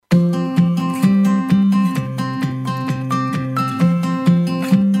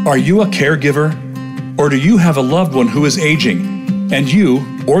Are you a caregiver? Or do you have a loved one who is aging, and you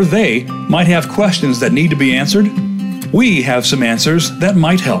or they might have questions that need to be answered? We have some answers that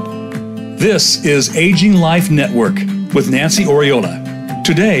might help. This is Aging Life Network with Nancy Oriola.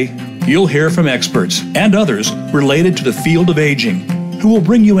 Today, you'll hear from experts and others related to the field of aging who will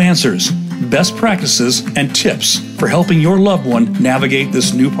bring you answers, best practices, and tips for helping your loved one navigate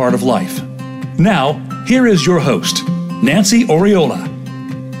this new part of life. Now, here is your host, Nancy Oriola.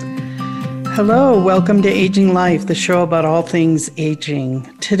 Hello, welcome to Aging Life, the show about all things aging.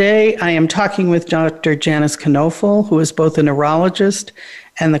 Today, I am talking with Dr. Janice Knoefel, who is both a neurologist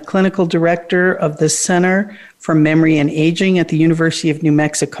and the clinical director of the Center for Memory and Aging at the University of New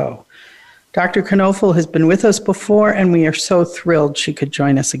Mexico. Dr. Knoefel has been with us before, and we are so thrilled she could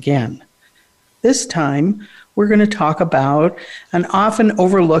join us again. This time, we're going to talk about an often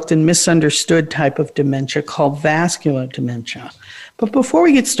overlooked and misunderstood type of dementia called vascular dementia. But before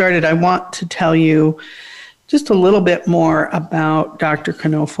we get started, I want to tell you just a little bit more about Dr.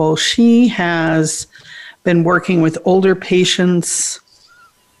 Knoefel. She has been working with older patients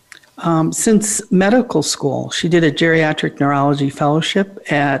since medical school. She did a geriatric neurology fellowship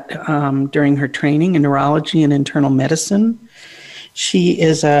during her training in neurology and internal medicine. She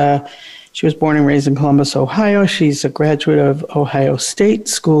was born and raised in Columbus, Ohio. She's a graduate of Ohio State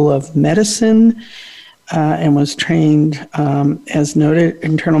School of Medicine and was trained, as noted,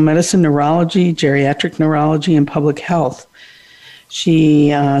 internal medicine, neurology, geriatric neurology, and public health. She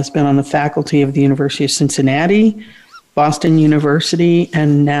has been on the faculty of the University of Cincinnati, Boston University,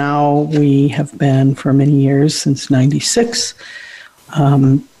 and now we have been for many years, since '96,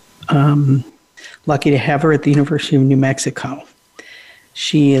 lucky to have her at the University of New Mexico.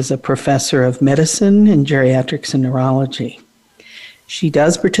 She is a professor of medicine and geriatrics and neurology. She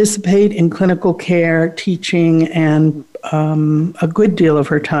does participate in clinical care, teaching, and a good deal of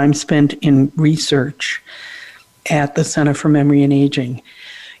her time spent in research at the Center for Memory and Aging.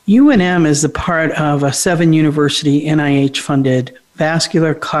 UNM is a part of a 7-university NIH-funded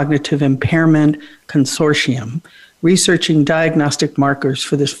vascular cognitive impairment consortium, researching diagnostic markers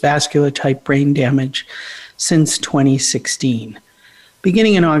for this vascular-type brain damage since 2016.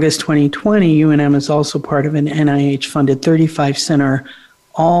 Beginning in August 2020, UNM is also part of an NIH-funded 35-center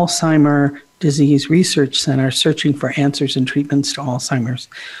Alzheimer's Disease Research Center searching for answers and treatments to Alzheimer's.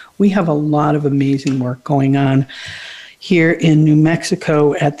 We have a lot of amazing work going on here in New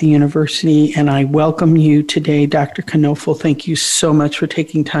Mexico at the university, and I welcome you today, Dr. Knoefel. Thank you so much for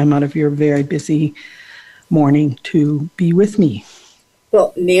taking time out of your very busy morning to be with me.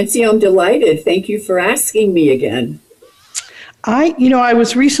 Well, Nancy, I'm delighted. Thank you for asking me again. I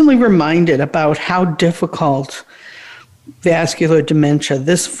was recently reminded about how difficult vascular dementia,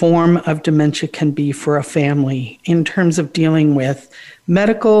 this form of dementia, can be for a family in terms of dealing with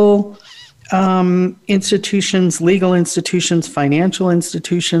medical institutions, legal institutions, financial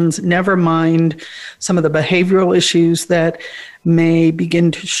institutions, never mind some of the behavioral issues that may begin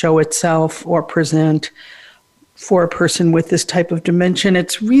to show itself or present for a person with this type of dementia. And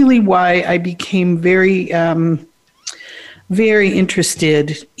it's really why I became very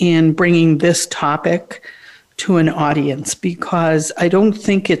interested in bringing this topic to an audience, because I don't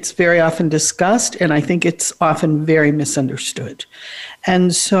think it's very often discussed, and I think it's often very misunderstood.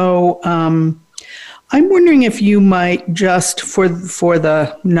 And so I'm wondering if you might just, for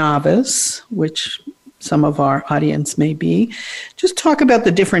the novice, which some of our audience may be, just talk about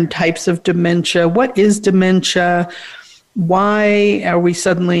the different types of dementia. What is dementia? Why are we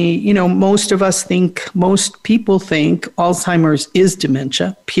suddenly, most people think Alzheimer's is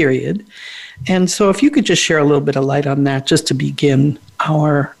dementia, period. And so if you could just share a little bit of light on that just to begin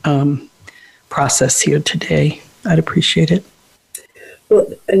our process here today, I'd appreciate it. Well,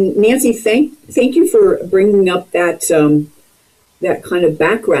 Nancy, thank you for bringing up that kind of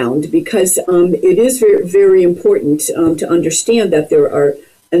background, because it is very, very important to understand that there are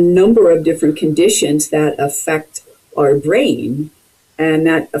a number of different conditions that affect our brain, and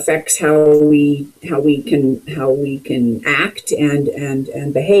that affects how we can act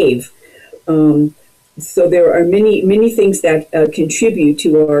and behave. So there are many things that contribute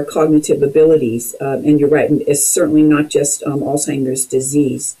to our cognitive abilities, and you're right, it's certainly not just Alzheimer's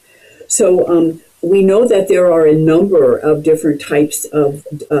disease. So we know that there are a number of different types of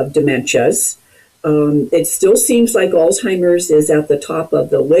dementias. It still seems like Alzheimer's is at the top of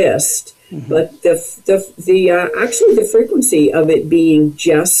the list. Mm-hmm. But the frequency of it being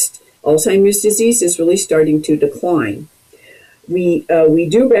just Alzheimer's disease is really starting to decline. We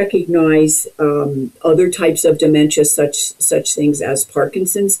do recognize other types of dementia, such things as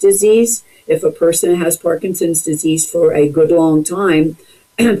Parkinson's disease. If a person has Parkinson's disease for a good long time,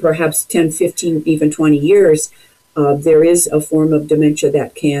 perhaps 10, 15, even 20 years, there is a form of dementia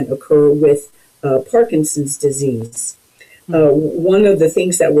that can occur with Parkinson's disease. One of the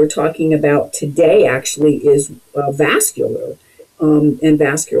things that we're talking about today actually is vascular. And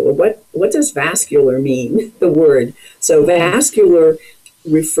vascular, what does vascular mean, the word? So vascular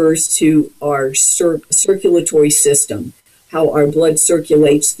refers to our circulatory system, how our blood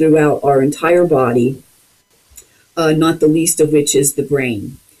circulates throughout our entire body, not the least of which is the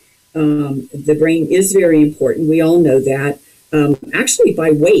brain. The brain is very important. We all know that. Actually,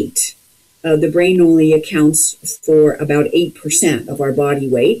 by weight, the brain only accounts for about 8% of our body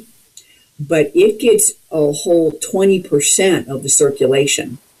weight, but it gets a whole 20% of the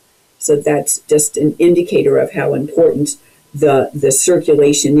circulation. So that's just an indicator of how important the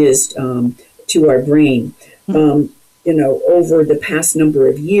circulation is to our brain. Over the past number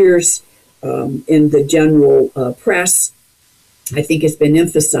of years, in the general press, I think it's been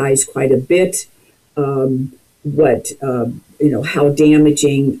emphasized quite a bit how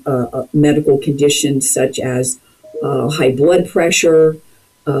damaging medical conditions such as high blood pressure,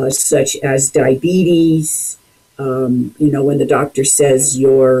 such as diabetes, when the doctor says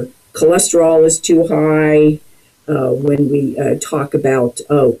your cholesterol is too high, when we talk about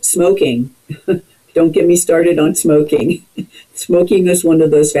smoking. Don't get me started on smoking. Smoking is one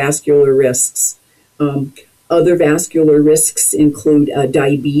of those vascular risks. Other vascular risks include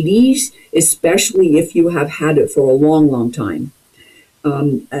diabetes, especially if you have had it for a long, long time.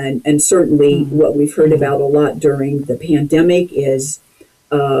 And certainly what we've heard about a lot during the pandemic is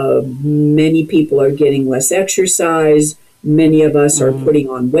many people are getting less exercise. Many of us are putting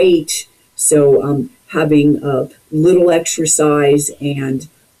on weight. So having little exercise and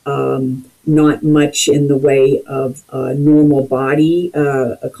not much in the way of normal body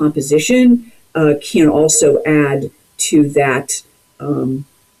composition can also add to that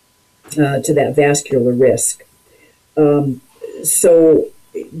vascular risk. So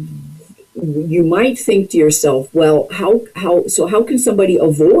you might think to yourself, well, how can somebody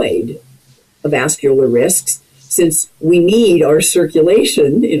avoid vascular risks, since we need our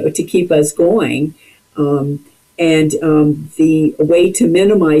circulation, to keep us going? And the way to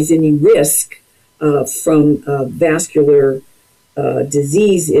minimize any risk from vascular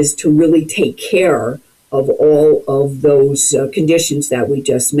disease is to really take care of all of those conditions that we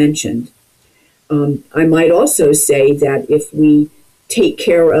just mentioned. I might also say that if we take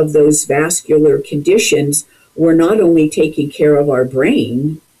care of those vascular conditions, we're not only taking care of our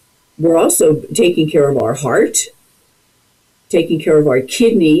brain, we're also taking care of our heart, taking care of our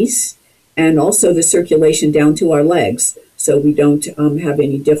kidneys, and also the circulation down to our legs, so we don't have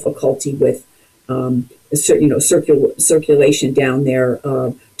any difficulty with circulation down there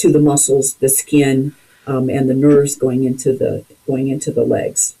to the muscles, the skin, and the nerves going into the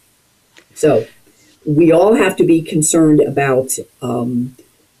legs. So we all have to be concerned about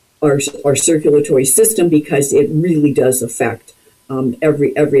our circulatory system, because it really does affect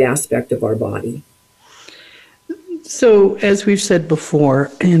every aspect of our body. So, as we've said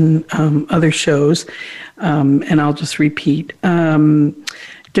before in other shows, and I'll just repeat,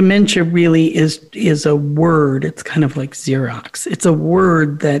 dementia really is a word. It's kind of like Xerox. It's a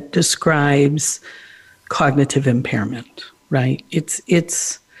word that describes cognitive impairment, right? It's.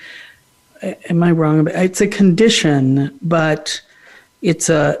 Am I wrong? It's a condition, but it's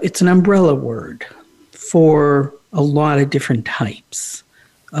an umbrella word for a lot of different types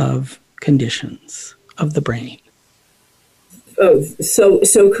of conditions of the brain. Oh,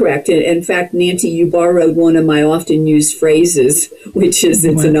 so correct. In fact, Nancy, you borrowed one of my often used phrases, which is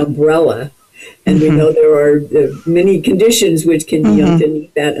it's an umbrella. And we know there are many conditions which can be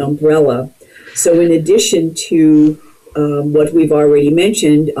underneath that umbrella. So in addition to what we've already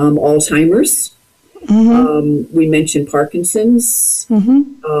mentioned, Alzheimer's, we mentioned Parkinson's,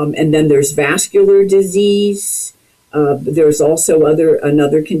 and then there's vascular disease. There's also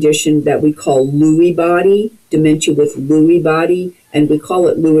another condition that we call Lewy body, dementia with Lewy body, and we call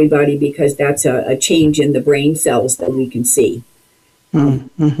it Lewy body because that's a change in the brain cells that we can see.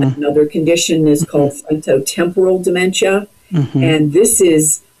 Another condition is called frontotemporal dementia, and this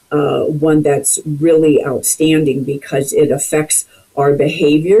is one that's really outstanding because it affects our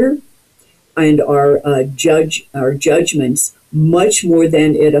behavior and our judgments much more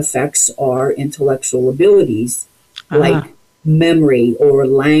than it affects our intellectual abilities, like memory or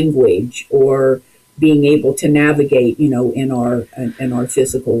language or being able to navigate, in our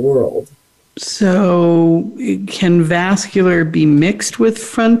physical world. So can vascular be mixed with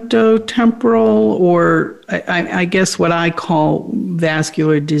frontotemporal, or I guess what I call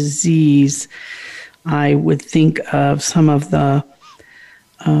vascular disease, I would think of some of the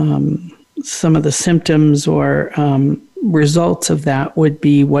some of the symptoms or results of that would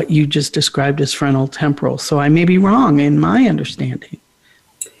be what you just described as frontal temporal. So I may be wrong in my understanding.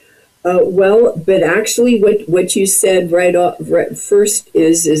 Well, but actually what you said right first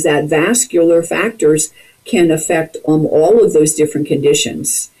is that vascular factors can affect all of those different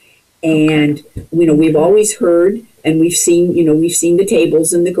conditions. And, we've always heard and we've seen the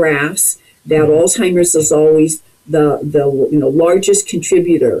tables and the graphs that Alzheimer's is always the largest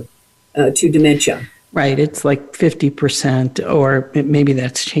contributor to dementia. Right. It's like 50%, or maybe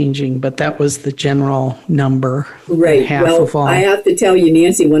that's changing, but that was the general number. Right. Half well, of all. I have to tell you,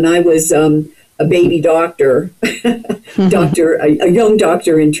 Nancy, when I was a baby doctor, a young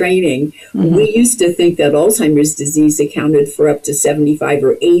doctor in training, we used to think that Alzheimer's disease accounted for up to 75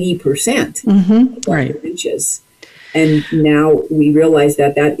 or 80% of right. dementias. And now we realize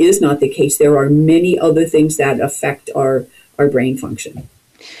that is not the case. There are many other things that affect our brain function.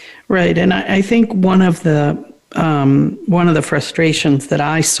 Right, and I think one of the frustrations that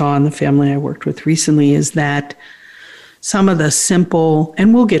I saw in the family I worked with recently is that some of the simple,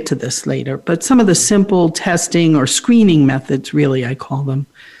 and we'll get to this later, but some of the simple testing or screening methods, really I call them,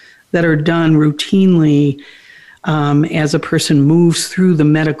 that are done routinely as a person moves through the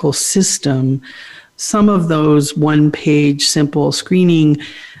medical system, some of those one-page simple screening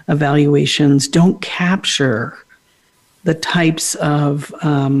evaluations don't capture the types of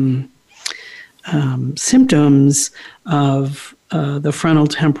symptoms of the frontal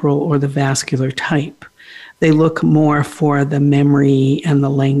temporal or the vascular type. They look more for the memory and the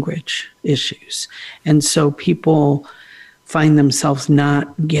language issues. And so people find themselves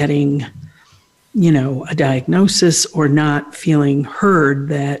not getting, a diagnosis or not feeling heard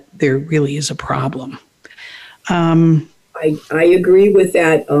that there really is a problem. I agree with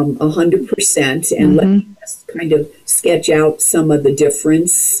that 100%. And let me just kind of sketch out some of the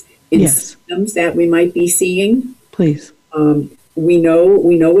difference in symptoms that we might be seeing. Please. We know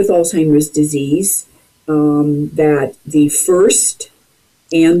with Alzheimer's disease that the first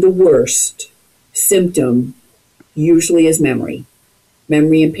and the worst symptom usually is memory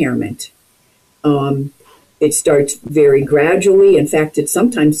impairment. It starts very gradually. In fact, it's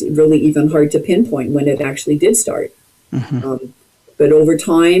sometimes really even hard to pinpoint when it actually did start. But over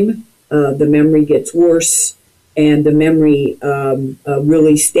time, the memory gets worse, and the memory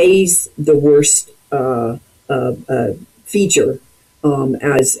really stays the worst feature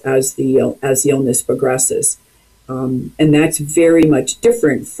as the illness progresses, and that's very much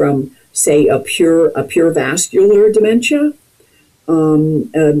different from, say, a pure vascular dementia.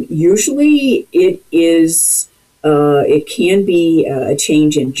 Usually, it can be a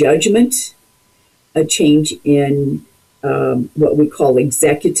change in judgment, a change in what we call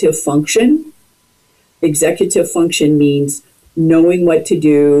executive function. Executive function means knowing what to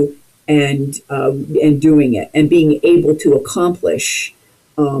do and doing it, and being able to accomplish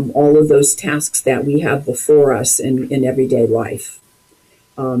all of those tasks that we have before us in everyday life.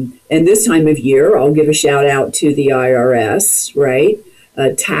 And this time of year, I'll give a shout out to the IRS, right?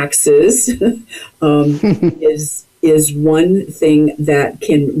 Taxes is one thing that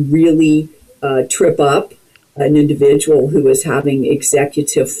can really trip up an individual who is having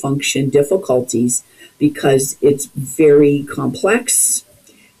executive function difficulties, because it's very complex.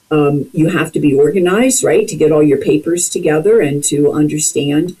 You have to be organized, right, to get all your papers together and to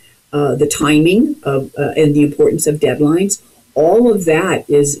understand the timing of and the importance of deadlines. All of that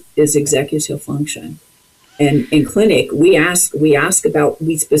is executive function. And in clinic, we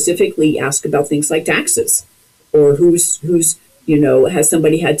specifically ask about things like taxes, or who's has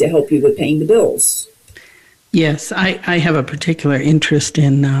somebody had to help you with paying the bills. Yes, I have a particular interest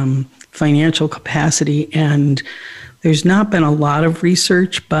in financial capacity, and there's not been a lot of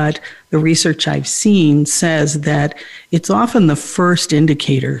research, but the research I've seen says that it's often the first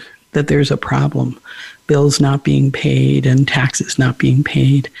indicator that there's a problem. Bills not being paid and taxes not being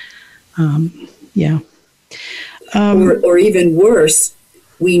paid. Or even worse,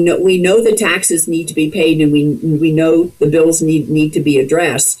 we know the taxes need to be paid, and we know the bills need to be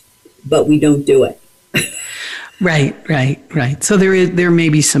addressed, but we don't do it. Right. So there may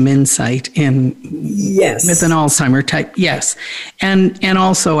be some insight in with an Alzheimer type, yes, and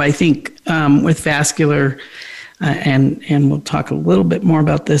also I think with vascular, and we'll talk a little bit more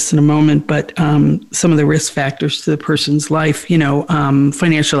about this in a moment, but some of the risk factors to the person's life,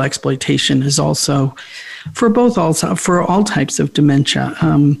 financial exploitation is also for all types of dementia.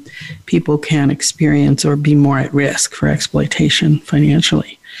 People can experience or be more at risk for exploitation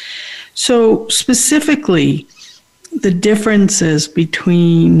financially. So specifically, the differences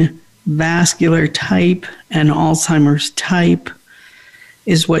between vascular type and Alzheimer's type,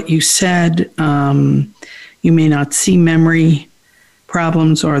 is what you said. You may not see memory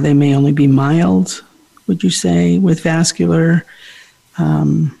problems, or they may only be mild, would you say, with vascular?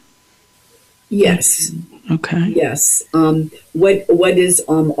 Yes. Okay. Yes. What is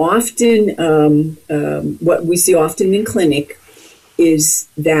often what we see often in clinic is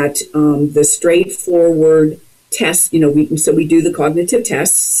that the straightforward tests. We do the cognitive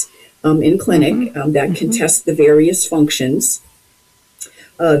tests in clinic that can test the various functions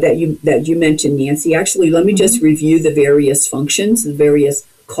that you mentioned, Nancy. Actually, let me just review the various functions, the various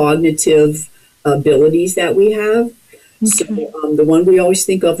cognitive abilities that we have. Okay. So the one we always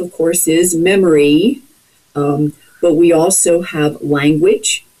think of course, is memory. But we also have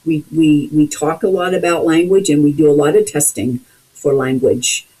language. We talk a lot about language, and we do a lot of testing for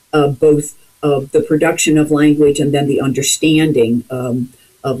language, both the production of language and then the understanding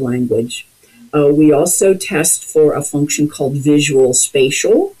of language. We also test for a function called visual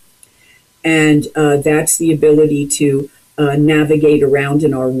spatial, and that's the ability to navigate around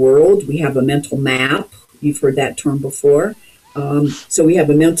in our world. We have a mental map. You've heard that term before. So we have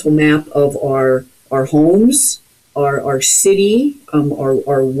a mental map of our homes, our city,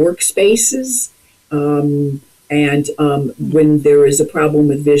 our workspaces, and when there is a problem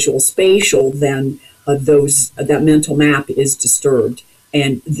with visual spatial, then that mental map is disturbed,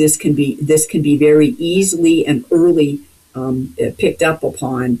 and this can be very easily and early picked up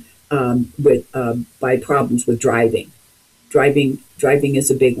upon by problems with driving. Driving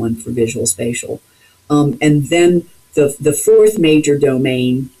is a big one for visual spatial, and then the fourth major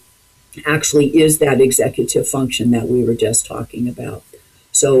domain actually is that executive function that we were just talking about.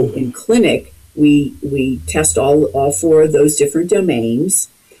 So in clinic, we test all four of those different domains,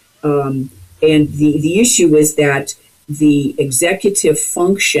 and the issue is that the executive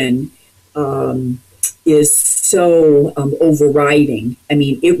function is so overriding. I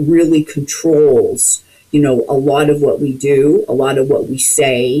mean, it really controls, a lot of what we do, a lot of what we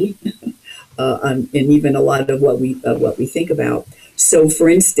say, and even a lot of what we think about. So, for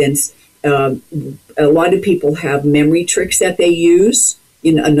instance, a lot of people have memory tricks that they use.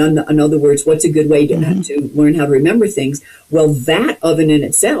 In other words, what's a good way to learn how to remember things? Well, that of and in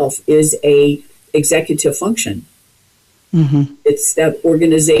itself is a executive function. Mm-hmm. It's that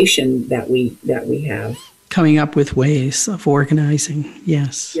organization that we have. Coming up with ways of organizing,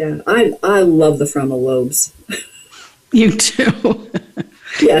 yes. Yeah, I love the frontal lobes. You too.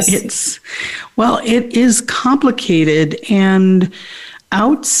 Yes. It is complicated, and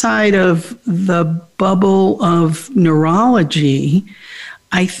outside of the bubble of neurology,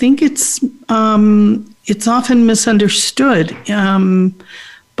 I think it's often misunderstood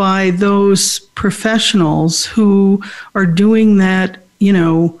by those professionals who are doing that.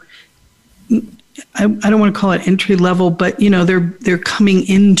 I don't want to call it entry level, but they're coming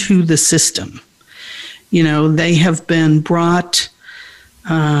into the system. They have been brought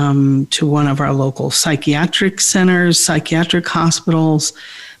to one of our local psychiatric centers, psychiatric hospitals,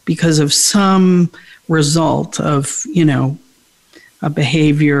 because of some result of, a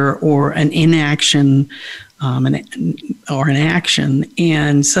behavior or an inaction or an action.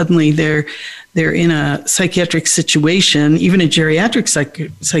 And suddenly they're in a psychiatric situation, even a geriatric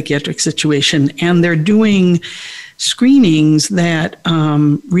psychiatric situation, and they're doing screenings that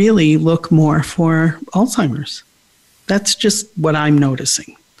really look more for Alzheimer's. That's just what I'm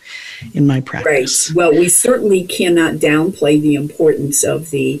noticing in my practice. Right. Well, we certainly cannot downplay the importance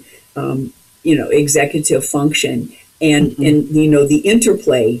of the, executive function and the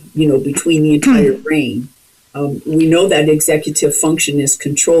interplay, between the entire brain. We know that executive function is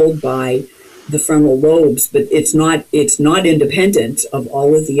controlled by the frontal lobes, but it's not independent of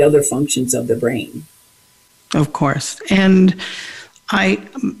all of the other functions of the brain. Of course. And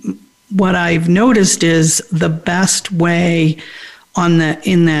what I've noticed is the best way I'm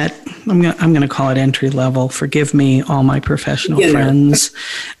going to call it entry level. Forgive me, all my professional friends.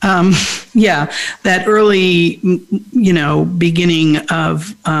 That early, beginning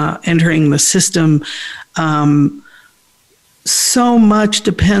of entering the system. So much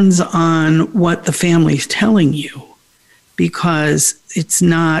depends on what the family's telling you, because it's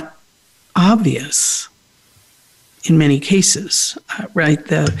not obvious in many cases, right?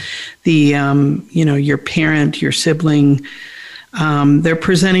 Your parent, your sibling, they're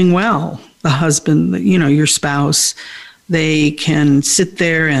presenting well. The husband, your spouse, they can sit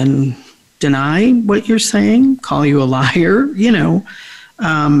there and deny what you're saying, call you a liar,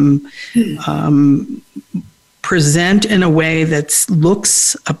 present in a way that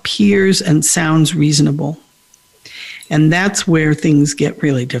looks, appears, and sounds reasonable. And that's where things get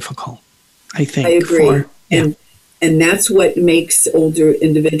really difficult, I think. I agree. And that's what makes older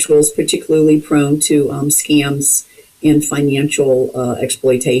individuals particularly prone to scams and financial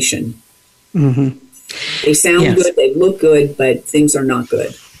exploitation. Mm-hmm. They sound good, they look good, but things are not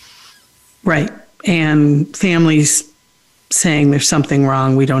good. Right. And families saying there's something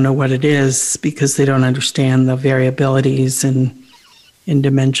wrong, we don't know what it is, because they don't understand the variabilities in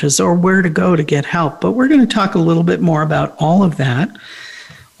dementias or where to go to get help. But we're going to talk a little bit more about all of that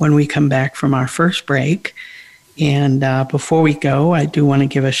when we come back from our first break. And before we go, I do want to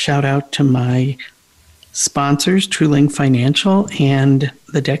give a shout out to my sponsors, TrueLink Financial and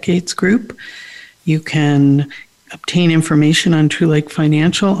the Decades Group. You can obtain information on TrueLink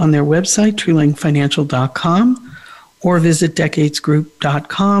Financial on their website, truelinkfinancial.com, or visit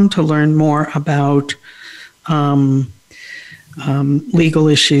decadesgroup.com to learn more about legal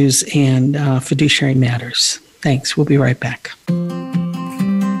issues and fiduciary matters. Thanks. We'll be right back.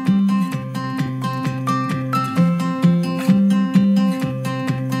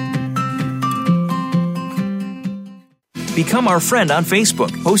 Become our friend on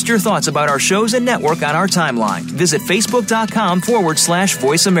Facebook. Post your thoughts about our shows and network on our timeline. Visit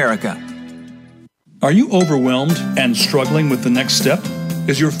facebook.com/Voice America. Are you overwhelmed and struggling with the next step?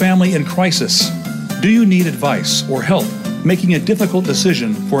 Is your family in crisis? Do you need advice or help making a difficult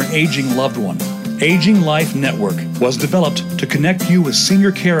decision for an aging loved one? Aging Life Network was developed to connect you with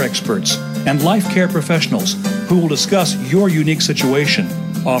senior care experts and life care professionals who will discuss your unique situation,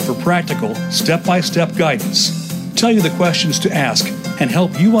 offer practical, step-by-step guidance, tell you the questions to ask, and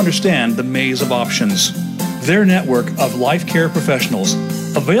help you understand the maze of options. Their network of life care professionals,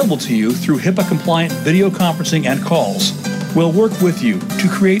 available to you through HIPAA-compliant video conferencing and calls, will work with you to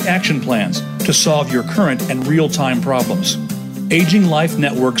create action plans to solve your current and real-time problems. Aging Life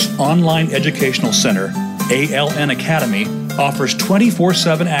Network's online educational center, ALN Academy, offers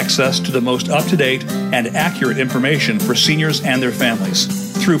 24/7 access to the most up-to-date and accurate information for seniors and their families.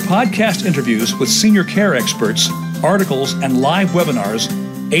 Through podcast interviews with senior care experts, articles, and live webinars,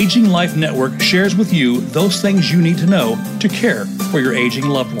 Aging Life Network shares with you those things you need to know to care for your aging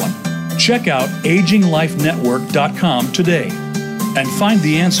loved one. Check out aginglifenetwork.com today and find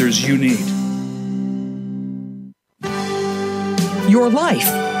the answers you need. Your life,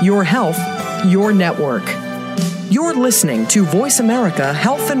 your health, your network. You're listening to Voice America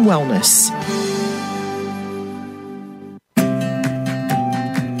Health and Wellness.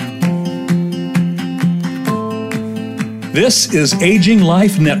 This is Aging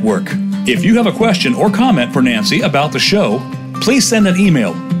Life Network. If you have a question or comment for Nancy about the show, please send an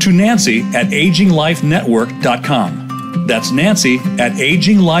email to nancy@aginglifenetwork.com. That's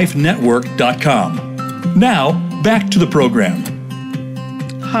nancy@aginglifenetwork.com. Now, back to the program.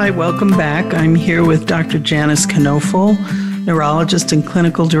 Hi, welcome back. I'm here with Dr. Janice Knoefel, neurologist and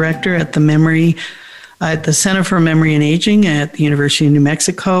clinical director at the Center for Memory and Aging at the University of New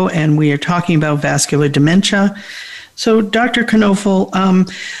Mexico, and we are talking about vascular dementia. So, Dr. Knoefel,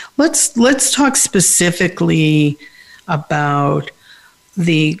 let's talk specifically about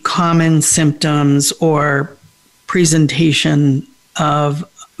the common symptoms or presentation of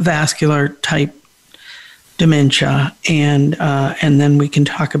vascular type dementia, and then we can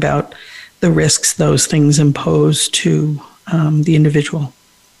talk about the risks those things impose to the individual.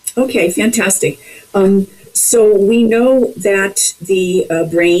 Okay, fantastic. So we know that the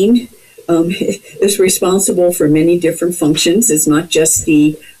brain is responsible for many different functions. It's not just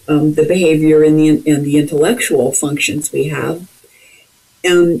the behavior and the intellectual functions we have.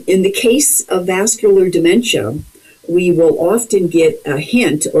 In the case of vascular dementia, we will often get a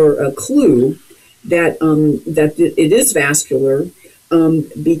hint or a clue that it is vascular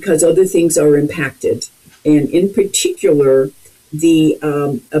because other things are impacted, and in particular, the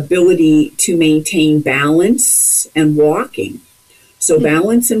ability to maintain balance and walking. So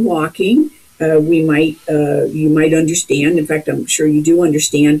balance and walking, you might understand. In fact, I'm sure you do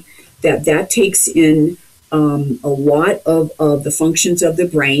understand that takes in a lot of the functions of the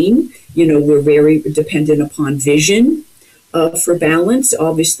brain. You know, we're very dependent upon vision for balance,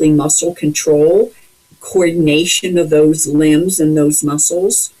 obviously muscle control, coordination of those limbs and those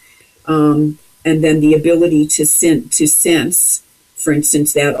muscles, and then the ability to sense, for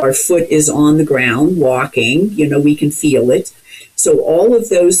instance, that our foot is on the ground walking. You know, we can feel it. So all of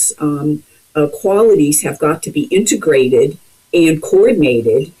those qualities have got to be integrated and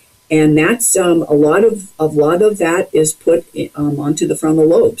coordinated, and that's a lot of that is put onto the frontal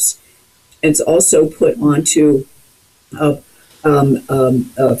lobes. It's also put onto a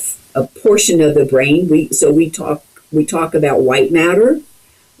portion of the brain. We talk about white matter.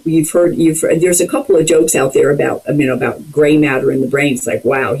 You've heard. There's a couple of jokes out there about gray matter in the brain. It's like,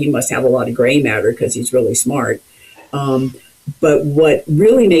 wow, he must have a lot of gray matter because he's really smart. But what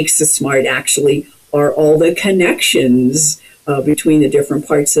really makes us smart actually are all the connections between the different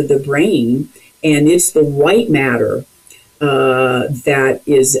parts of the brain. And it's the white matter that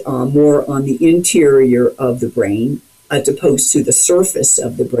is more on the interior of the brain as opposed to the surface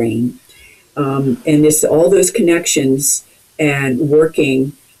of the brain. And it's all those connections and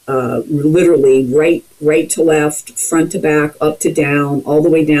working literally right to left, front to back, up to down, all the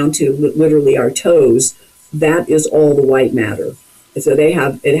way down to literally our toes. That is all the white matter. So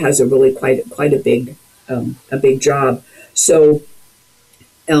it has a really quite a big job. So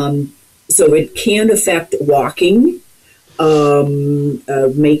it can affect walking,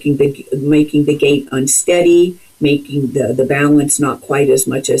 making the gait unsteady, making the balance not quite as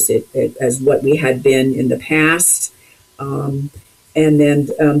much as what we had been in the past. And then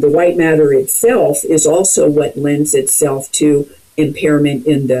the white matter itself is also what lends itself to impairment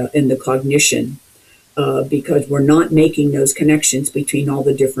in the cognition, because we're not making those connections between all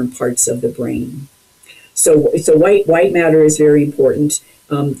the different parts of the brain. So white matter is very important.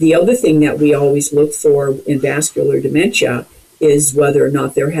 The other thing that we always look for in vascular dementia is whether or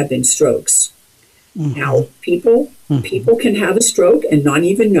not there have been strokes. Mm-hmm. Now, people can have a stroke and not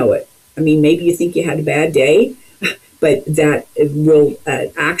even know it. I mean, maybe you think you had a bad day, but that will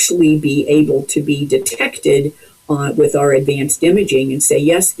actually be able to be detected with our advanced imaging and say,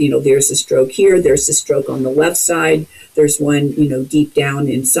 yes, there's a stroke here, there's a stroke on the left side, there's one, deep down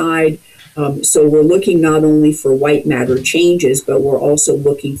inside. So we're looking not only for white matter changes, but we're also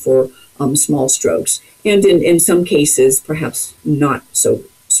looking for small strokes. And in some cases, perhaps not so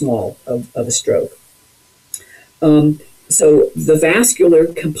small of a stroke. So the vascular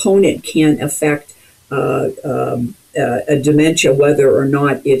component can affect a dementia, whether or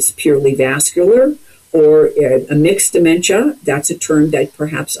not it's purely vascular or a mixed dementia. That's a term that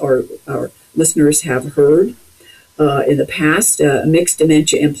perhaps our listeners have heard in the past. Mixed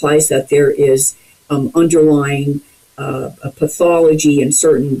dementia implies that there is underlying pathology in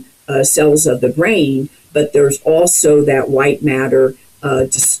certain cells of the brain, but there's also that white matter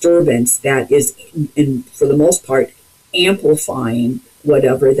disturbance that is, for the most part, amplifying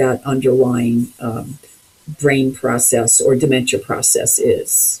whatever that underlying brain process or dementia process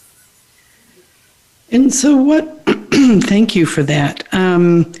is. And so thank you for that.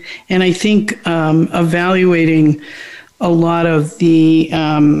 And I think evaluating a lot of the,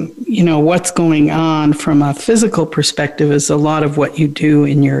 what's going on from a physical perspective is a lot of what you do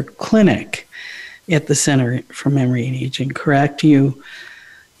in your clinic at the Center for Memory and Aging, correct? You're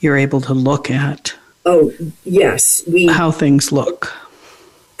able to look at yes, how things look.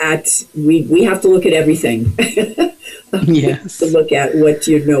 We have to look at everything. Yes. To look at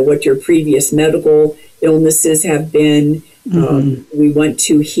what your previous medical illnesses have been. Mm-hmm. We want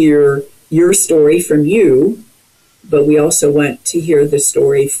to hear your story from you, but we also want to hear the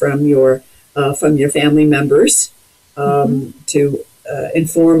story from your family members to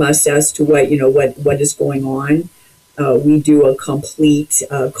inform us as to what is going on. We do a complete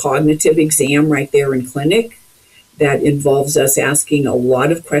cognitive exam right there in clinic. That involves us asking a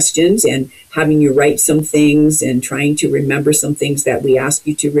lot of questions and having you write some things and trying to remember some things that we ask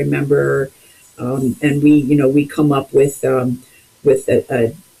you to remember. And we come up with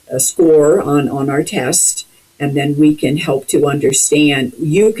a score on our test, and then we can help to understand.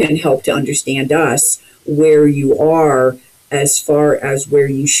 You can help to understand us where you are as far as where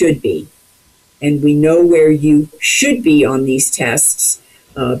you should be, and we know where you should be on these tests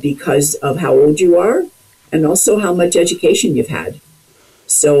because of how old you are. And also how much education you've had.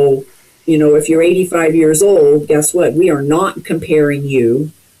 So, if you're 85 years old, guess what? We are not comparing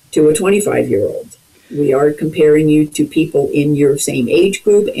you to a 25-year-old. We are comparing you to people in your same age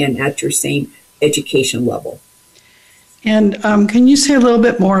group and at your same education level. And can you say a little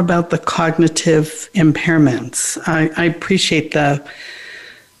bit more about the cognitive impairments? I appreciate the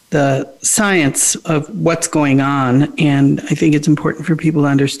science of what's going on, and I think it's important for people to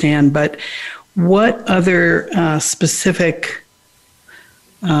understand, but what other specific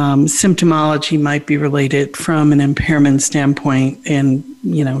symptomology might be related from an impairment standpoint and,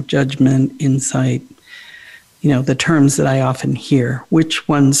 judgment, insight, the terms that I often hear? Which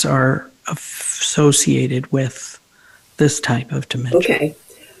ones are associated with this type of dementia? Okay.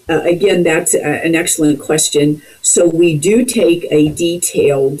 Again, that's an excellent question. So we do take a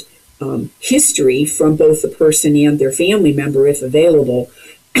detailed history from both the person and their family member, if available,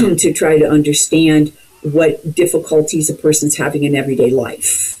 to try to understand what difficulties a person's having in everyday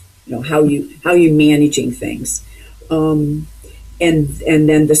life, how you managing things. And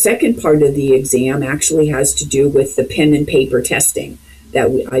then the second part of the exam actually has to do with the pen and paper testing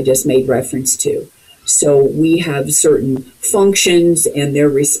that I just made reference to. So we have certain functions, and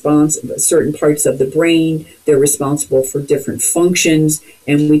certain parts of the brain, they're responsible for different functions,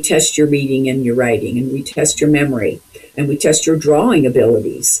 and we test your reading and your writing, and we test your memory, and we test your drawing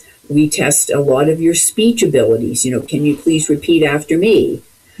abilities. We test a lot of your speech abilities. Can you please repeat after me?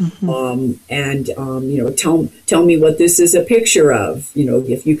 Mm-hmm. Tell me what this is a picture of.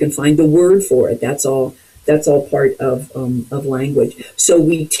 If you can find the word for it, that's all part of language. So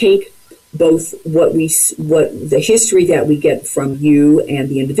we take both what the history that we get from you and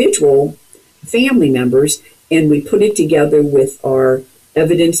the individual family members, and we put it together with our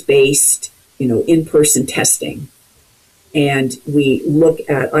evidence-based, in-person testing. And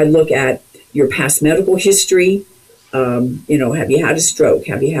I look at your past medical history. Have you had a stroke?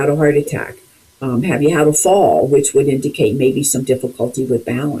 Have you had a heart attack? Have you had a fall, which would indicate maybe some difficulty with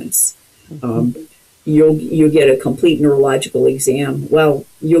balance? You'll get a complete neurological exam. Well,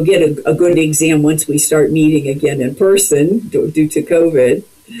 you'll get a good exam once we start meeting again in person due to COVID.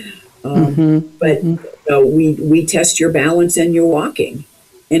 But we test your balance and your walking.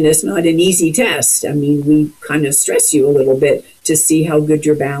 And it's not an easy test. I mean, we kind of stress you a little bit to see how good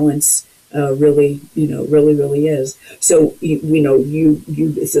your balance really is. So,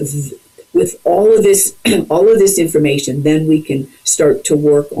 with all of this information, then we can start to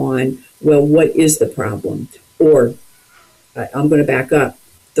work on, well, what is the problem? Or I'm going to back up.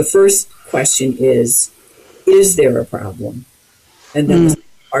 The first question is there a problem? And then the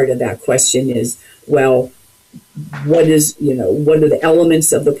part of that question is, well, what are the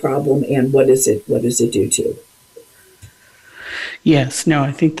elements of the problem, and what does it due to? Yes, no,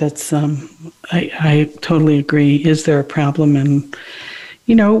 I think that's, I totally agree. Is there a problem? And,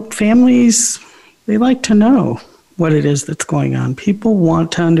 families, they like to know what it is that's going on. People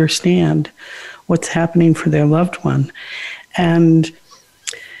want to understand what's happening for their loved one. And,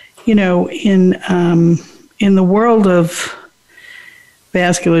 in the world of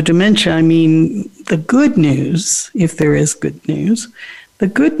vascular dementia, I mean, the good news, if there is good news, the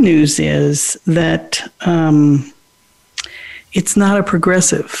good news is that it's not a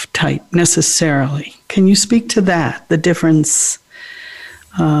progressive type necessarily. Can you speak to that, the difference?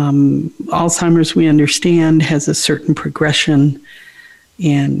 Alzheimer's, we understand, has a certain progression,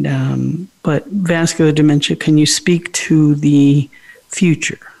 but vascular dementia, can you speak to the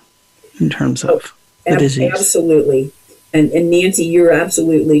future in terms of the disease? Absolutely. And Nancy, you're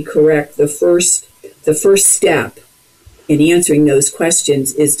absolutely correct. The first step in answering those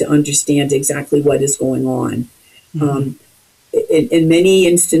questions is to understand exactly what is going on. Mm-hmm. In many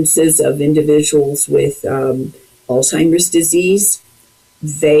instances of individuals with Alzheimer's disease,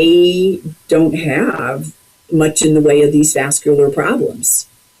 they don't have much in the way of these vascular problems.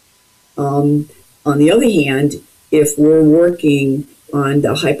 On the other hand, if we're working on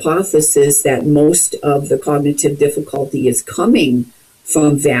the hypothesis that most of the cognitive difficulty is coming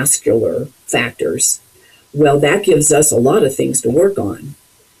from vascular factors, well, that gives us a lot of things to work on.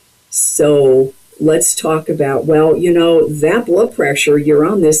 So let's talk about, that blood pressure, you're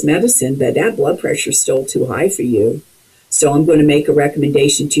on this medicine, but that blood pressure is still too high for you. So I'm going to make a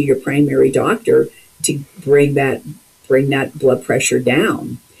recommendation to your primary doctor to bring that blood pressure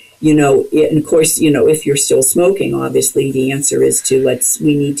down. And of course, if you're still smoking, obviously the answer is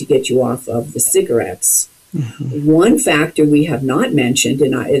we need to get you off of the cigarettes. Mm-hmm. One factor we have not mentioned,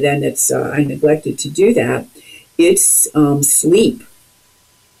 and I neglected to do that, it's sleep.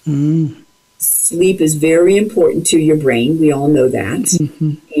 Mm. Sleep is very important to your brain. We all know that.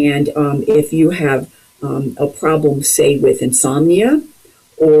 Mm-hmm. And if you have a problem, say, with insomnia,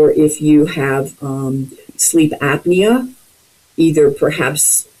 or if you have sleep apnea, either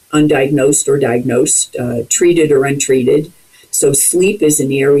perhaps undiagnosed or diagnosed, treated or untreated. So sleep is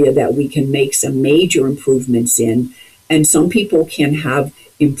an area that we can make some major improvements in. And some people can have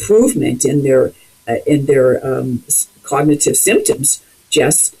improvement in their cognitive symptoms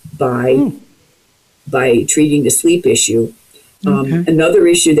just by treating the sleep issue. Another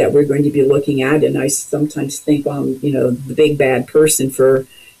issue that we're going to be looking at, and I sometimes think I'm, the big bad person for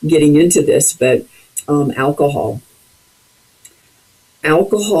getting into this, but alcohol.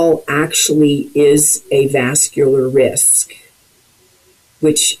 Alcohol actually is a vascular risk,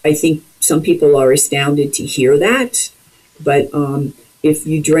 which I think some people are astounded to hear that. But if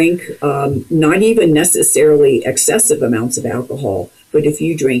you drink, not even necessarily excessive amounts of alcohol, but if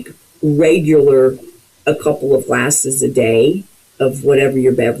you drink regular, a couple of glasses a day of whatever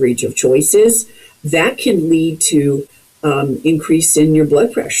your beverage of choice is, that can lead to increase in your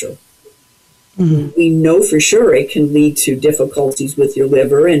blood pressure. Mm-hmm. We know for sure it can lead to difficulties with your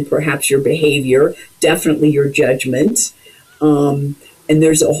liver and perhaps your behavior, definitely your judgment. And and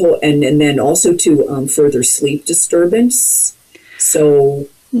there's a whole, and then also to further sleep disturbance. So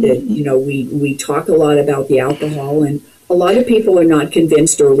that, we talk a lot about the alcohol, and a lot of people are not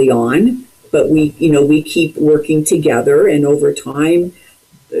convinced early on, but we keep working together, and over time,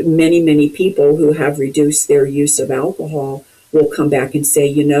 many people who have reduced their use of alcohol will come back and say,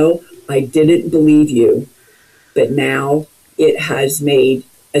 I didn't believe you, but now it has made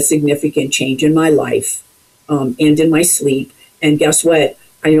a significant change in my life, and in my sleep. And guess what?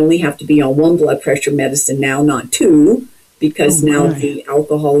 I only have to be on one blood pressure medicine now, not two, because now the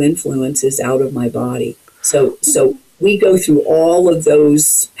alcohol influence is out of my body. So we go through all of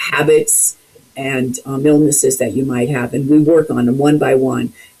those habits and illnesses that you might have, and we work on them one by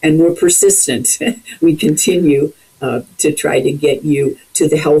one. And we're persistent. We continue to try to get you to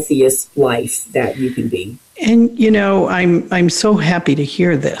the healthiest life that you can be. And I'm so happy to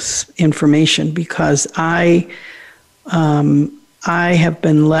hear this information, because I have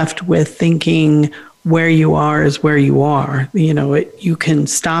been left with thinking where you are is where you are. You can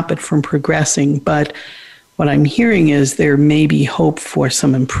stop it from progressing, but what I'm hearing is there may be hope for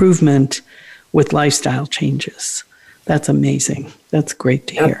some improvement with lifestyle changes. That's amazing. That's great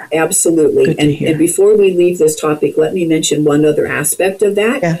to hear. Absolutely. And before we leave this topic, let me mention one other aspect of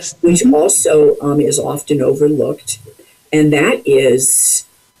that, yes. which also is often overlooked. And that is,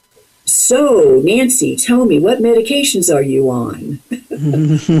 so Nancy, tell me, what medications are you on?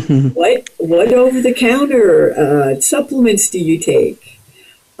 What over-the-counter supplements do you take?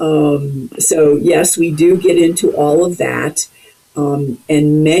 So yes, we do get into all of that.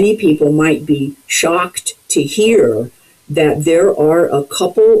 And many people might be shocked to hear that there are a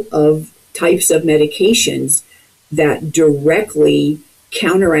couple of types of medications that directly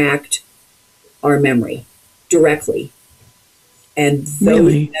counteract our memory, directly. And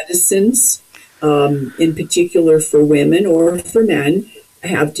those medicines, in particular for women or for men,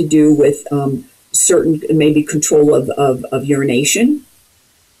 have to do with certain, maybe control of urination.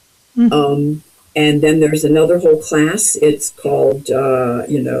 And then there's another whole class. It's called,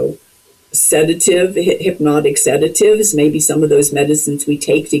 sedative, hypnotic sedatives. Maybe some of those medicines we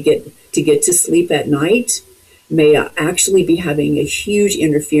take to get to sleep at night may actually be having a huge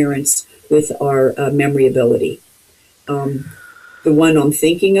interference with our memory ability. The one I'm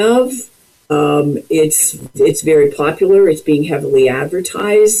thinking of, it's very popular. It's being heavily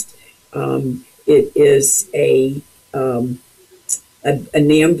advertised. It is a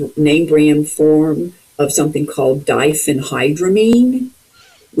name brand form of something called diphenhydramine,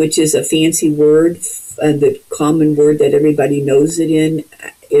 which is a fancy word, and the common word that everybody knows it in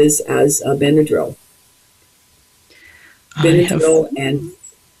is as Benadryl. Benadryl and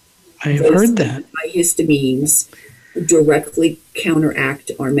I have heard that. Histamines directly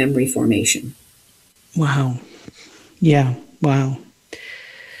counteract our memory formation. Wow. Yeah, wow.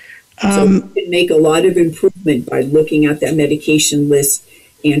 So we can make a lot of improvement by looking at that medication list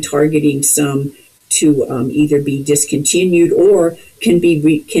and targeting some to either be discontinued or can be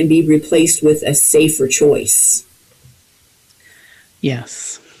replaced with a safer choice.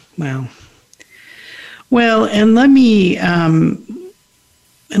 Yes. Wow. Well, and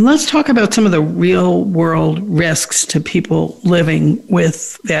let's talk about some of the real world risks to people living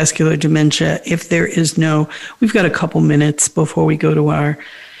with vascular dementia. If there is we've got a couple minutes before we go to our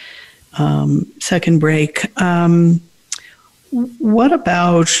second break. What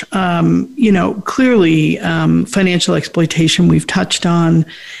about, clearly financial exploitation we've touched on.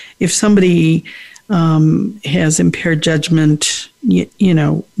 If somebody has impaired judgment,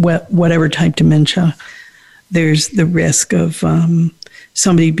 whatever type dementia, there's the risk of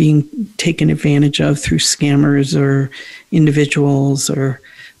somebody being taken advantage of through scammers or individuals or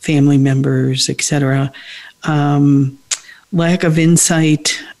family members, etc. Lack of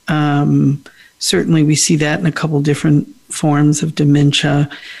insight. Certainly we see that in a couple different forms of dementia.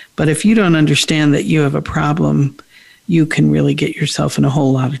 But if you don't understand that you have a problem, you can really get yourself in a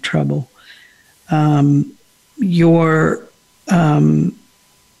whole lot of trouble. Your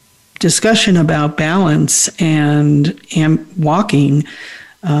discussion about balance and walking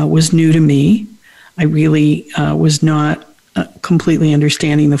was new to me. I really was not completely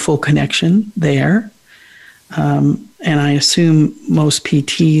understanding the full connection there. And I assume most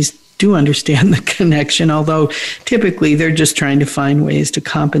PTs do understand the connection, although typically they're just trying to find ways to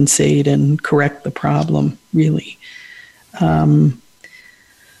compensate and correct the problem, really.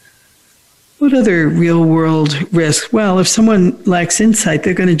 What other real-world risks? Well, if someone lacks insight,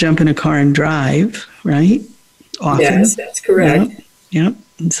 they're going to jump in a car and drive, right? Often. Yes, that's correct. Yep.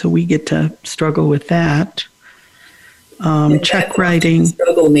 And so we get to struggle with that. check writing.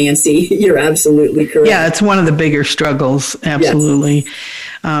 Struggle, Nancy. You're absolutely correct. Yeah, it's one of the bigger struggles. Absolutely.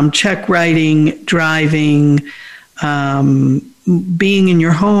 Yes. Check writing, driving, being in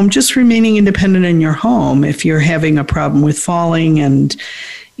your home, just remaining independent in your home. If you're having a problem with falling and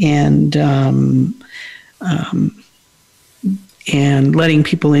letting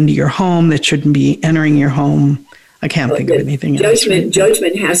people into your home that shouldn't be entering your home. I can't think of anything else.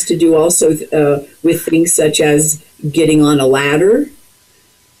 Judgment has to do also with things such as getting on a ladder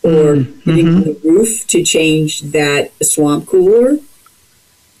or getting on the roof to change that swamp cooler.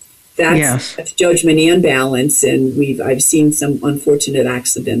 That's judgment and balance, and I've seen some unfortunate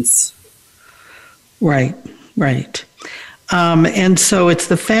accidents. Right. And so it's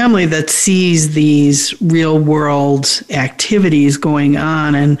the family that sees these real world activities going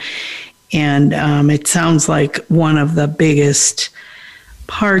on, and it sounds like one of the biggest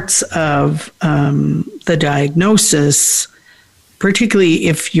parts of the diagnosis, particularly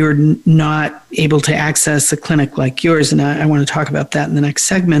if you're not able to access a clinic like yours, and I want to talk about that in the next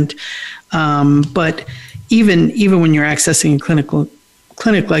segment. But even when you're accessing a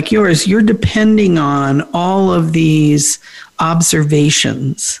clinic like yours, you're depending on all of these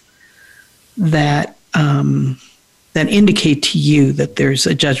observations that indicate to you that there's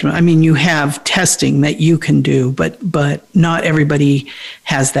a judgment. I mean, you have testing that you can do, but not everybody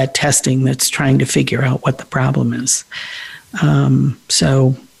has that testing that's trying to figure out what the problem is.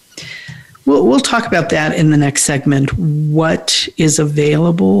 So we'll talk about that in the next segment. What is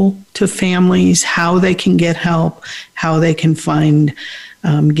available to families, how they can get help, how they can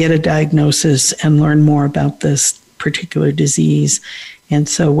get a diagnosis and learn more about this particular disease. And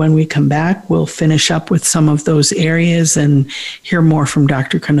so when we come back, we'll finish up with some of those areas and hear more from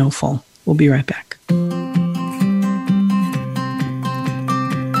Dr. Knoefel. We'll be right back.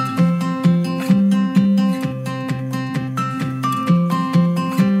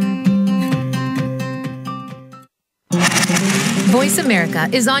 Voice America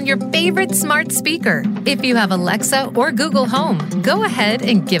is on your favorite smart speaker. If you have Alexa or Google Home, go ahead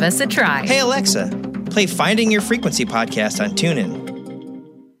and give us a try. Hey, Alexa, play Finding Your Frequency podcast on TuneIn.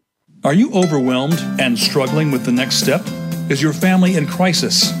 Are you overwhelmed and struggling with the next step? Is your family in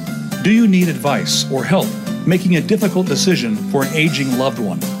crisis? Do you need advice or help making a difficult decision for an aging loved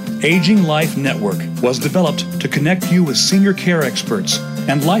one? Aging Life Network was developed to connect you with senior care experts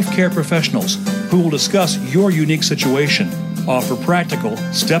and life care professionals who will discuss your unique situation, offer practical,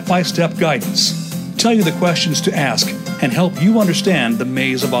 step-by-step guidance, tell you the questions to ask, and help you understand the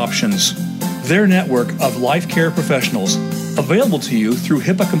maze of options. Their network of life care professionals, available to you through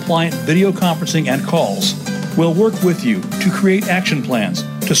HIPAA-compliant video conferencing and calls, will work with you to create action plans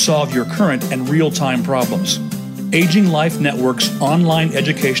to solve your current and real-time problems. Aging Life Network's online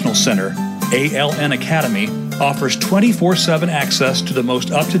educational center, ALN Academy, offers 24/7 access to the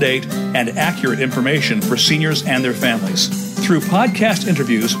most up-to-date and accurate information for seniors and their families. Through podcast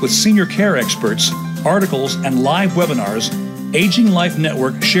interviews with senior care experts, articles, and live webinars, Aging Life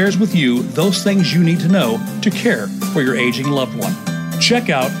Network shares with you those things you need to know to care for your aging loved one. Check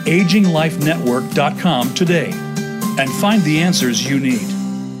out aginglifenetwork.com today and find the answers you need.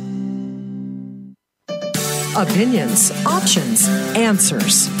 Opinions, options,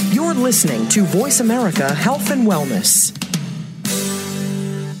 answers. You're listening to Voice America Health and Wellness.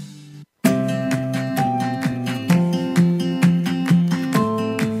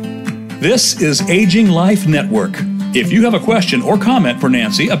 This is Aging Life Network. If you have a question or comment for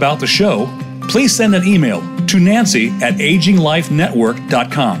Nancy about the show, please send an email to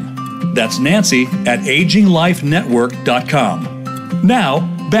nancy@aginglifenetwork.com. That's nancy@aginglifenetwork.com. Now,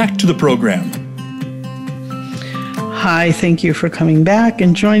 back to the program. Hi, thank you for coming back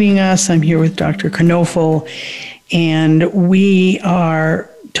and joining us. I'm here with Dr. Knoefel, and we are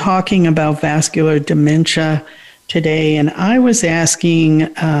talking about vascular dementia today. And I was asking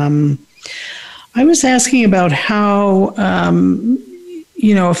about how,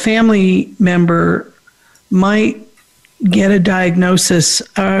 a family member might get a diagnosis.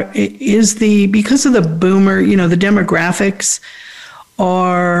 Because of the boomer, the demographics,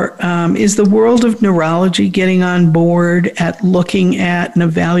 or is the world of neurology getting on board at looking at and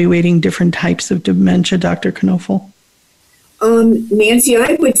evaluating different types of dementia, Dr. Knoefel? Nancy,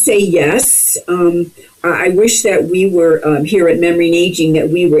 I would say yes. I wish that we were here at Memory and Aging, that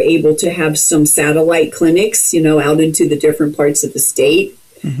we were able to have some satellite clinics, out into the different parts of the state.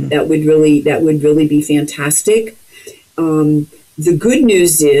 Mm-hmm. That would really be fantastic. The good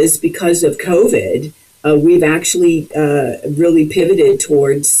news is, because of COVID, we've actually really pivoted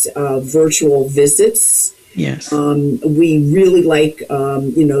towards virtual visits. Yes. We really like,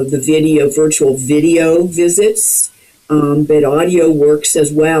 the virtual video visits. but audio works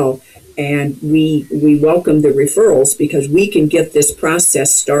as well. And we welcome the referrals because we can get this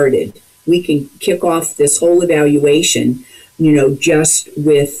process started. We can kick off this whole evaluation, just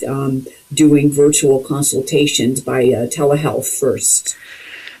with doing virtual consultations by telehealth first.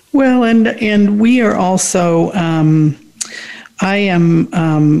 Well, and we are also, I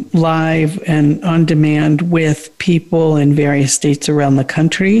am live and on demand with people in various states around the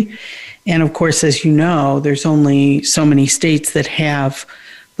country. And of course, as you know, there's only so many states that have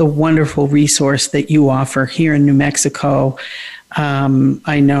the wonderful resource that you offer here in New Mexico.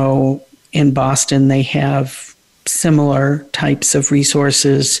 I know in Boston they have similar types of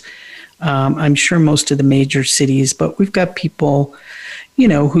resources. I'm sure most of the major cities, but we've got people,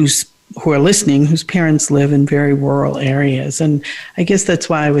 who are listening, whose parents live in very rural areas. And I guess that's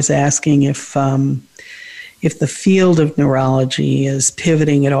why I was asking if the field of neurology is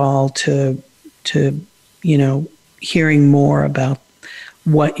pivoting at all to hearing more about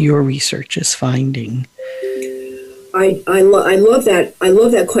what your research is finding. I love that. I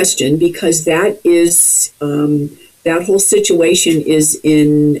love that question because that is that whole situation is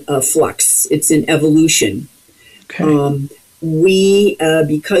in flux. It's in evolution. Okay. We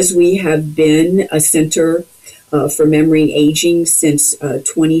because we have been a center for memory and aging since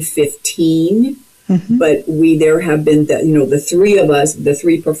 2015. Mm-hmm. But there have been the three of us, the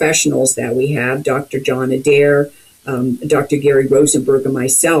three professionals that we have, Dr. John Adair, Dr. Gary Rosenberg, and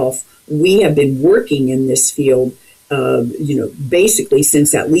myself. We have been working in this field, basically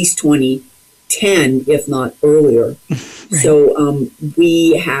since at least 2010, if not earlier. Right. So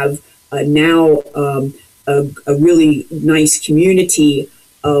we have now a really nice community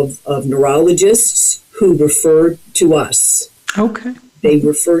of neurologists who refer to us. Okay. They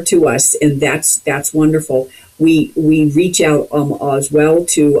refer to us, and that's wonderful. We reach out as well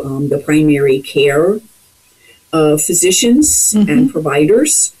to the primary care physicians mm-hmm. and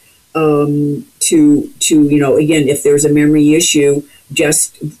providers to again, if there's a memory issue,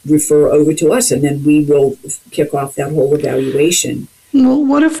 just refer over to us, and then we will kick off that whole evaluation. Well,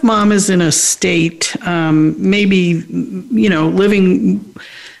 what if mom is in a state, maybe living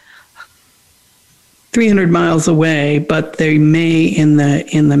 300 miles away, but they may in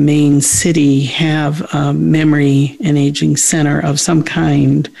the main city have a memory and aging center of some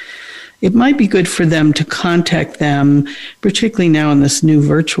kind. It might be good for them to contact them, particularly now in this new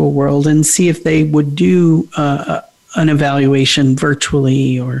virtual world, and see if they would do an evaluation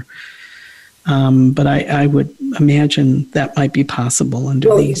virtually or. But I would imagine that might be possible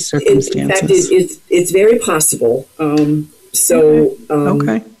under these circumstances. In fact, it's very possible.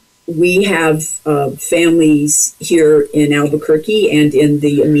 Okay. We have families here in Albuquerque and in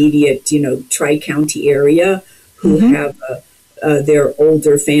the immediate, Tri-County area who mm-hmm. have their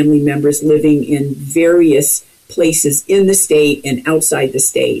older family members living in various places in the state and outside the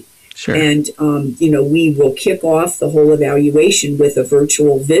state. Sure. And, we will kick off the whole evaluation with a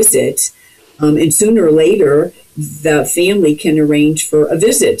virtual visit. And sooner or later, the family can arrange for a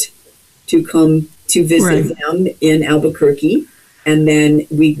visit to come to visit them in Albuquerque. And then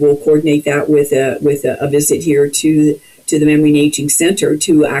we will coordinate that with a visit here to the Memory and Aging Center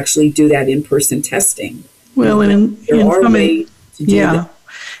to actually do that in-person testing. Well, there are ways to do that.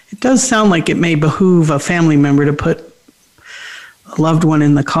 It does sound like it may behoove a family member to put a loved one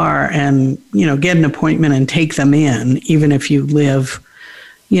in the car and, get an appointment and take them in, even if you live,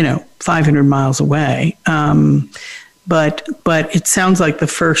 500 miles away. But it sounds like the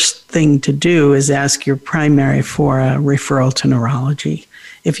first thing to do is ask your primary for a referral to neurology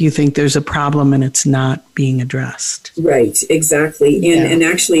if you think there's a problem and it's not being addressed. Right, exactly. And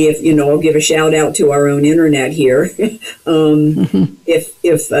actually, if I'll give a shout out to our own internet here. Mm-hmm.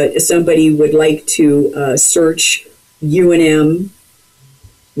 If somebody would like to search UNM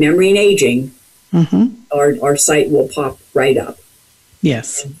Memory and Aging, mm-hmm. our site will pop right up.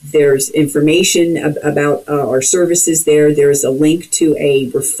 Yes. There's information about our services there. There's a link to a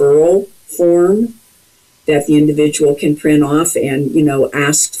referral form that the individual can print off and,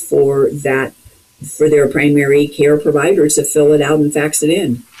 ask for that, for their primary care provider to fill it out and fax it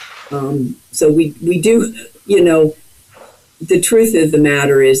in. So we do, the truth of the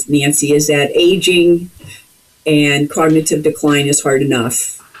matter is, Nancy, is that aging and cognitive decline is hard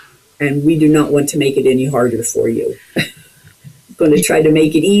enough, and we do not want to make it any harder for you. Going to try to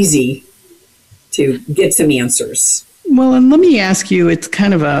make it easy to get some answers. Well, and let me ask you, it's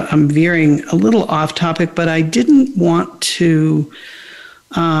kind of I'm veering a little off topic, but I didn't want to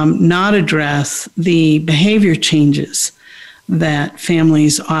not address the behavior changes that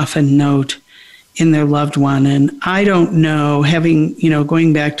families often note in their loved one. And I don't know,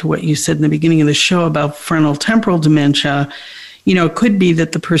 going back to what you said in the beginning of the show about frontal temporal dementia, it could be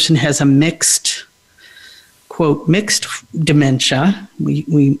that the person has a mixed dementia.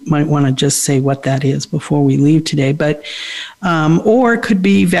 We might want to just say what that is before we leave today, but or it could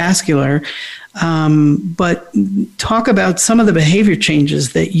be vascular. But talk about some of the behavior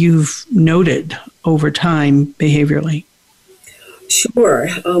changes that you've noted over time behaviorally. Sure.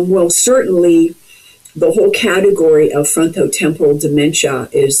 Well, certainly the whole category of frontotemporal dementia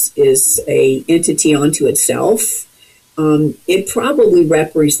is a entity unto itself. It probably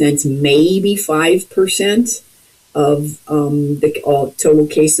represents maybe 5% of the all total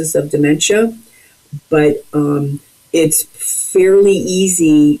cases of dementia, but it's fairly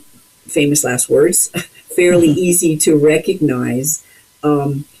easy, famous last words, fairly easy to recognize.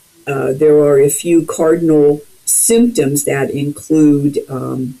 There are a few cardinal symptoms that include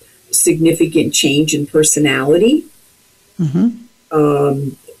significant change in personality,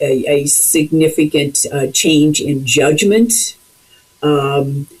 a significant change in judgment.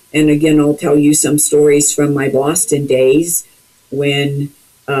 And again, I'll tell you some stories from my Boston days when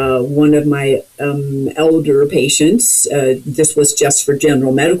one of my elder patients, this was just for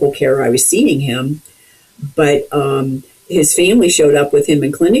general medical care, I was seeing him, but his family showed up with him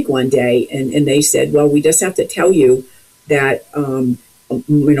in clinic one day, and they said, well, we just have to tell you that,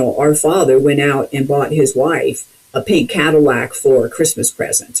 our father went out and bought his wife a pink Cadillac for a Christmas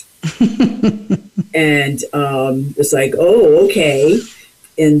present. And it's like, oh, okay.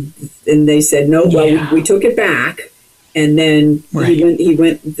 And they said, no, well, we took it back. And then he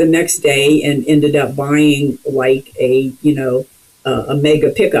went the next day and ended up buying like a mega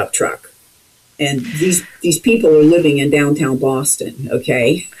pickup truck. And these people are living in downtown Boston,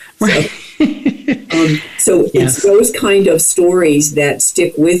 okay? Right. So it's those kind of stories that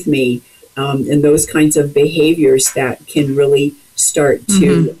stick with me, and those kinds of behaviors that can really start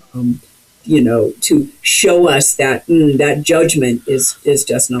to, to show us that that judgment is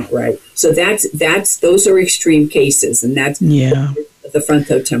just not right. So those are extreme cases, and that's the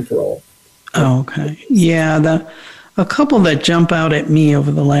frontotemporal. Oh, okay. Yeah, a couple that jump out at me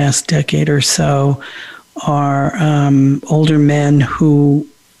over the last decade or so are older men who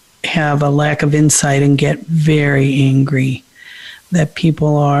have a lack of insight and get very angry that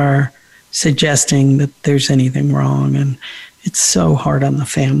people are suggesting that there's anything wrong, and it's so hard on the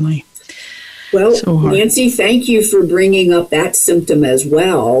family. Well, Nancy, thank you for bringing up that symptom as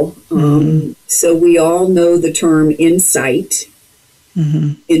well. So we all know the term insight.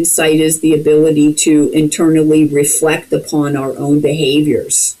 Insight is the ability to internally reflect upon our own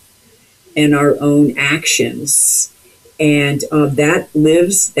behaviors and our own actions. And that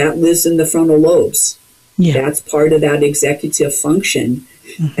lives in the frontal lobes. Yeah. That's part of that executive function.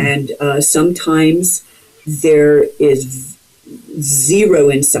 And sometimes there is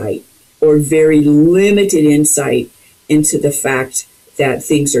zero insight or very limited insight into the fact that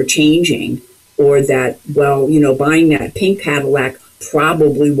things are changing, or that, buying that pink Cadillac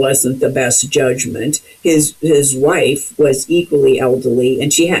probably wasn't the best judgment. His wife was equally elderly,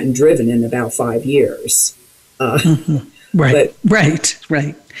 and she hadn't driven in about 5 years. Right.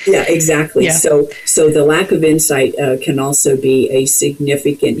 Yeah, exactly. Yeah. So the lack of insight can also be a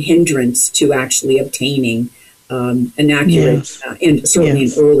significant hindrance to actually obtaining an accurate and certainly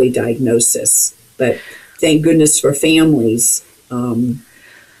an early diagnosis. But thank goodness for families. Our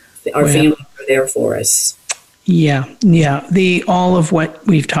families are there for us. Yeah. All of what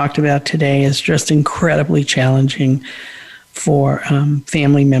we've talked about today is just incredibly challenging for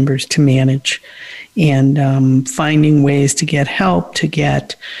family members to manage, and finding ways to get help, to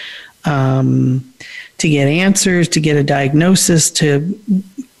get answers, to get a diagnosis, to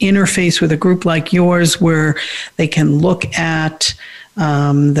interface with a group like yours where they can look at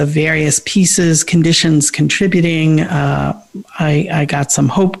the various pieces, conditions contributing. I got some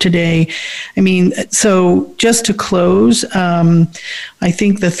hope today. I mean, so just to close, I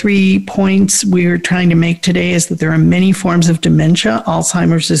think the 3 points we're trying to make today is that there are many forms of dementia.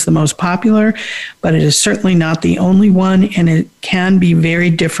 Alzheimer's is the most popular, but it is certainly not the only one, and it can be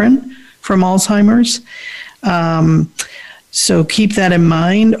very different from Alzheimer's. So keep that in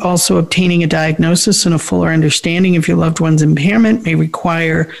mind. Also, obtaining a diagnosis and a fuller understanding of your loved one's impairment may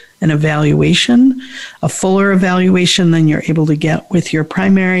require an evaluation, a fuller evaluation than you're able to get with your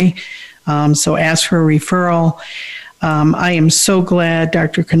primary. So ask for a referral. I am so glad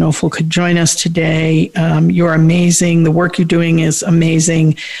Dr. Knoefel could join us today. You're amazing. The work you're doing is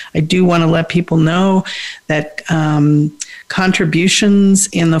amazing. I do want to let people know that contributions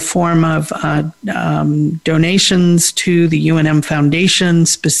in the form of donations to the UNM Foundation,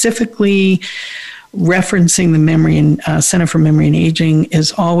 specifically referencing the Memory and Center for Memory and Aging,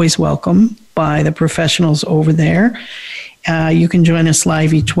 is always welcome by the professionals over there. You can join us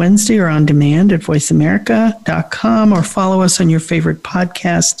live each Wednesday or on demand at voiceamerica.com, or follow us on your favorite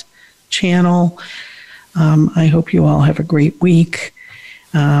podcast channel. I hope you all have a great week.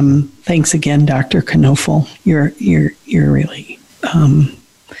 Thanks again, Dr. Knoefel. You're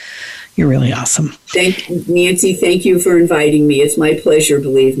really awesome. Nancy, thank you for inviting me. It's my pleasure,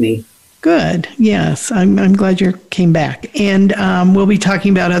 believe me. Good. Yes, I'm glad you came back. And we'll be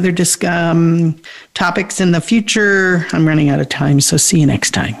talking about other topics in the future. I'm running out of time, so see you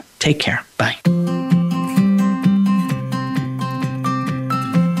next time. Take care. Bye.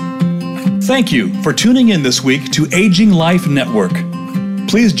 Thank you for tuning in this week to Aging Life Network.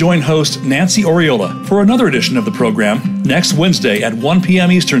 Please join host Nancy Oriola for another edition of the program next Wednesday at 1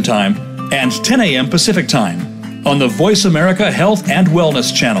 p.m. Eastern Time and 10 a.m. Pacific Time on the Voice America Health and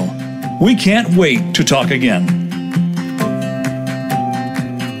Wellness channel. We can't wait to talk again.